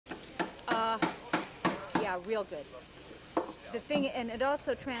Yeah, real good. The thing, and it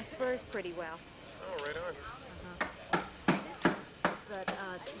also transfers pretty well. Oh, right on. But,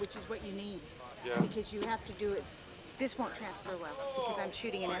 which is what you need. Yeah. Because you have to do it. This won't transfer well because I'm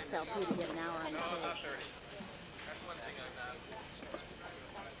shooting an SLP to get an hour on the page.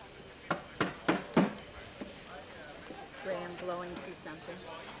 Graham blowing through something.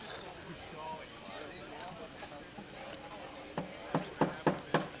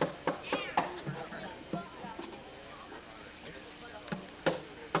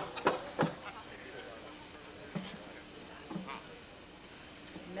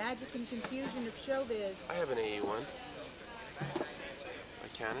 Magic and confusion of showbiz. I have an AE1. A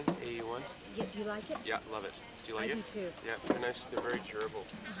Canon AE1. Yeah, do you like it? Yeah, love it. Do you like it? I do too. Yeah, they're nice. They're very durable.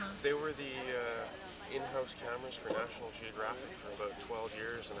 Uh-huh. They were the in-house cameras for National Geographic for about 12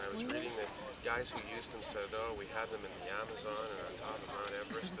 years, and I was reading that guys who used them said, oh, we had them in the Amazon and on top of Mount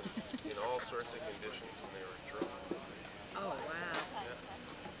Everest and in all sorts of conditions, and they were durable. Oh, wow. Yeah.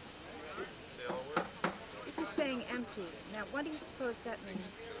 They all worked. This is saying empty. Now, what do you suppose that means?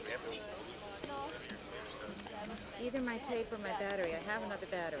 Empty. Either my tape or my battery. I have another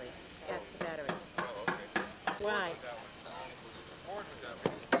battery. That's the battery. Oh, okay. Why?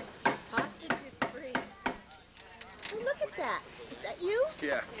 Hostage is free. Oh, look at that. Is that you?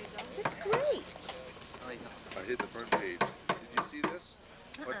 Yeah. That's great. I hit the front page. Did you see this?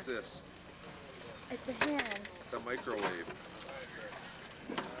 What's this? It's a hand. It's a microwave.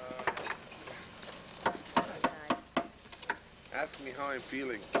 Ask me how I'm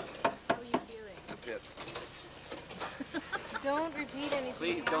feeling. How are you feeling? The pits. Don't repeat anything.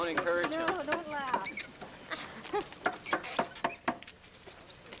 Please don't encourage him. No, don't laugh.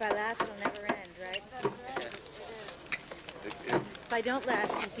 If I laugh, it'll never end, right? That's right. It is. If I don't laugh,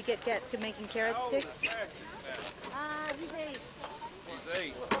 does he get to making carrot sticks? He's 8. He's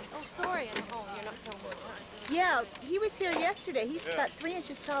 8. Oh, sorry. Oh, you're not so much. Yeah, he was here yesterday. He's about 3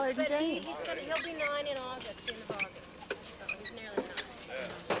 inches taller than But James. he'll be 9 in August, end of August. So he's nearly 9. Yeah,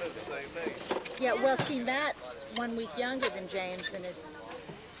 they're the same age. Yeah, well, see, Matt's 1 week younger than James and is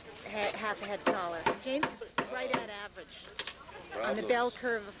half a head taller. James is right at average on the bell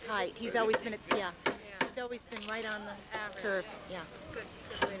curve of height. He's always been he's always been right on the Average. curve. Yeah. It's good.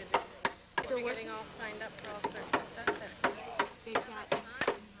 Good way to be. So you're getting all signed up for all sorts of stuff. That's good. They've got.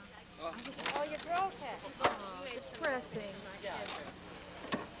 Oh, your girl cat. Oh, depressing.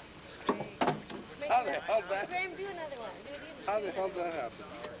 How the hell that? Graham, do another one. Do it How the hell did that happen?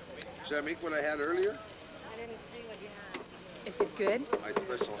 Should I make what I had earlier? I didn't see what you had. Is it good? My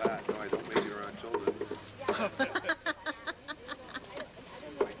special hat. No, I don't make it around children.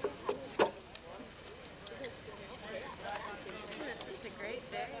 This is a great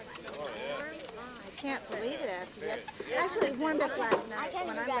day. Oh, yeah. I can't believe it after that. Actually, it warmed up last night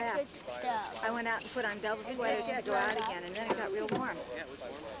when I left. I went out and put on double sweaters to go out again, and then it got real warm. Yeah, it was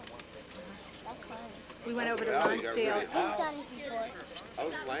warm last morning. We went over to Yeah, you got Lonsdale. really hot. Out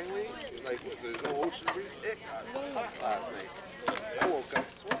in Langley, like there's no ocean breeze. It got hot last night. I woke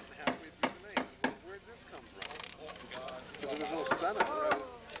up sweating halfway through the night. Where'd this come from? Because there was no sun out.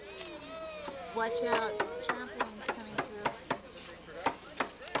 Watch out, trampoline's coming through.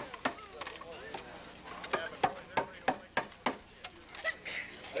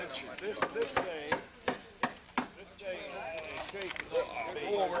 This day,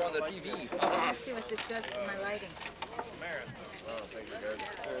 Oh, we're on the TV. Let's see what this does for my lighting. Oh, thanks, guys.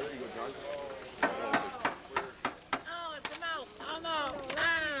 There you go, John. Oh, it's a mouse. Oh, no.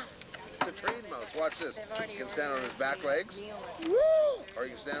 Ah. It's a trained mouse. Watch this. You can stand on his back legs. Woo! Or you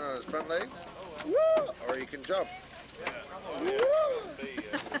can stand on his front legs. Woo! Or you can jump. Woo!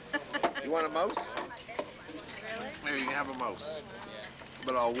 You want a mouse? Here, you can have a mouse.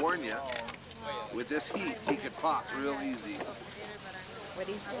 But I'll warn you, with this heat, he could pop real easy.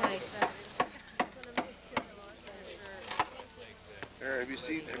 What'd he say? Here, have you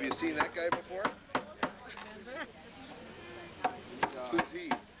seen that guy before? Who's he?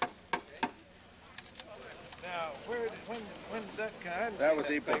 now, when did that kind? That was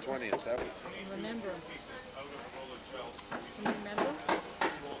April 20th. That was. Remember him. Can you remember?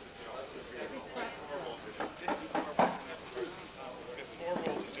 This is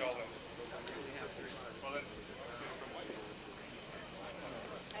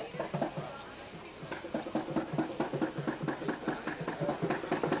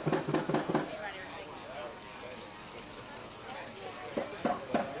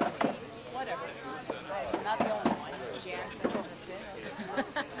Whatever. Not the only one. Jan.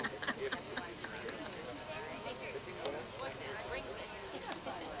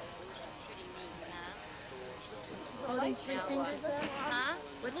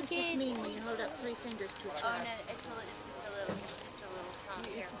 does this mean when you hold up 3 fingers to a Oh child? no, it's just a little song.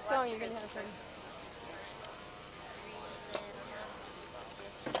 Here, It's a song you're gonna have to.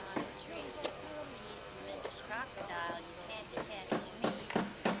 Mr. Crocodile, you can't catch me.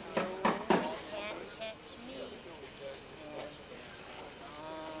 No, you can't catch me.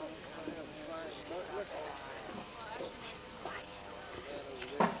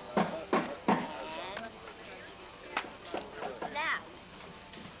 And snap.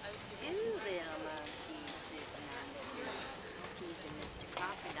 2 little monkeys sitting on the tree. He's a Mr.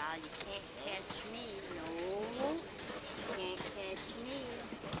 Crocodile, you can't catch me. No, you can't catch me.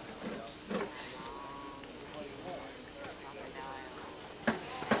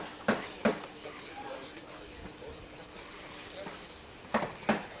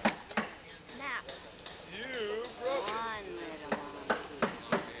 Snap. You broke it. 1 little monkey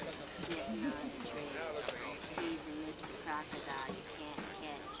sitting on the tree. He's a Mr. Crocodile, you can't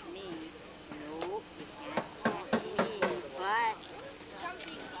catch me. Nope, you can't catch me. But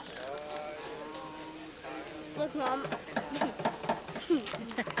Look, Mom.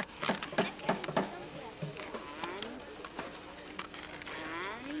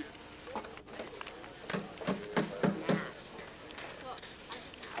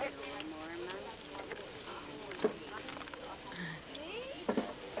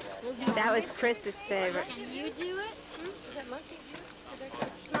 and That was Chris's favorite. Can you do it? Is that monkey juice?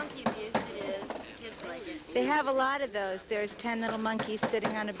 It's monkey juice, it is. Kids like it. They have a lot of those. There's 10 little monkeys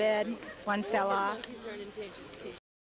sitting on a bed. One fell off. Monkeys are an endangered species.